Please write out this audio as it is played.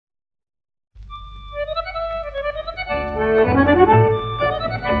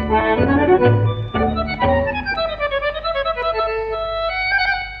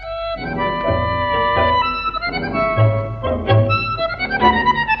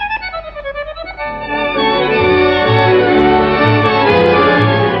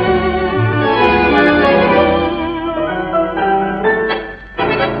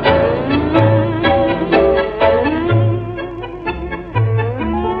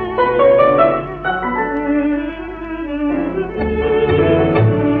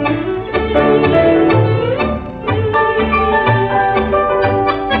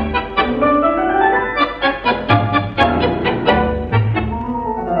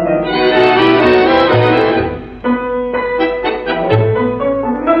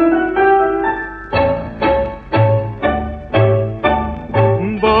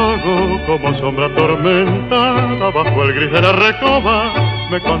sombra atormentada, bajo el gris de la recoba,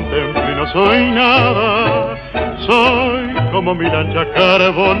 me contemplo y no soy nada. Soy como mi lancha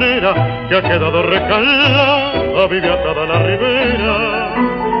carbonera que ha quedado recalada, vive atada a la ribera.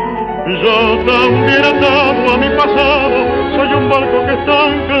 Yo también atado a mi pasado, soy un barco que está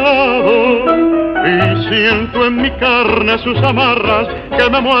anclado y siento en mi carne sus amarras que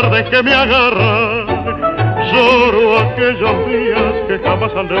me muerden, que me agarran. Lloro aquellos días que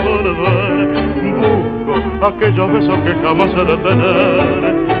jamás han de volver, busco aquellos besos que jamás he de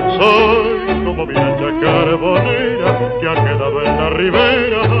tener. Soy como mi lancha carbonera que ha quedado en la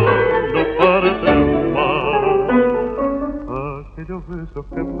ribera, no parece más. Aquellos besos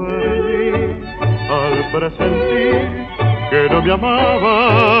que perdí al presentir que no me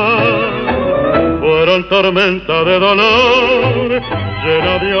amaban fueron tormenta de dolor,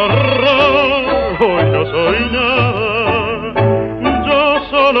 llena de horror, hoy no soy nada. Yo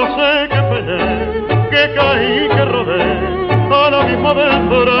solo sé que peleé, que caí, que rodé al abismo del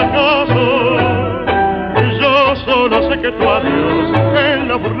fracaso. Yo solo sé que tu adiós en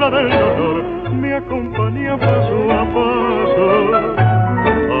la burla del dolor me acompaña paso a paso.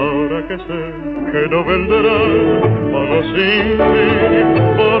 Ahora que sé que no vendrás, pago sin fin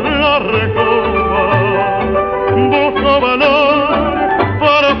por la recoba. Busco valor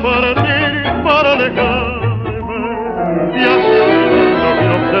para partir, para alejarme, y así olvidando mi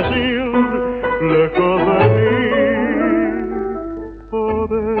obsesión, lejos de mí,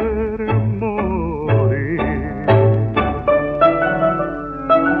 poder morir.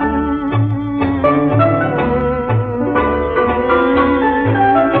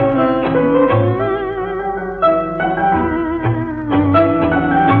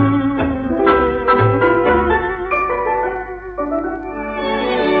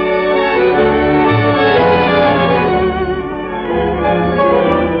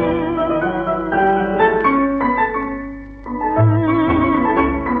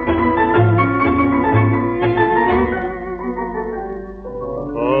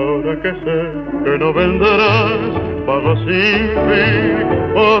 Que sé que no vendrás, pago sin fin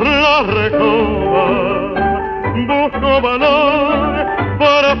por la recoba. Busco valor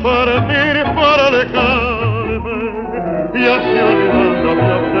para partir, para alejarme, y así olvidando mi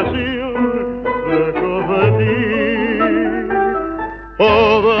obsesión, lejos de ti,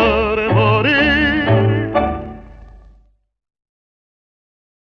 poder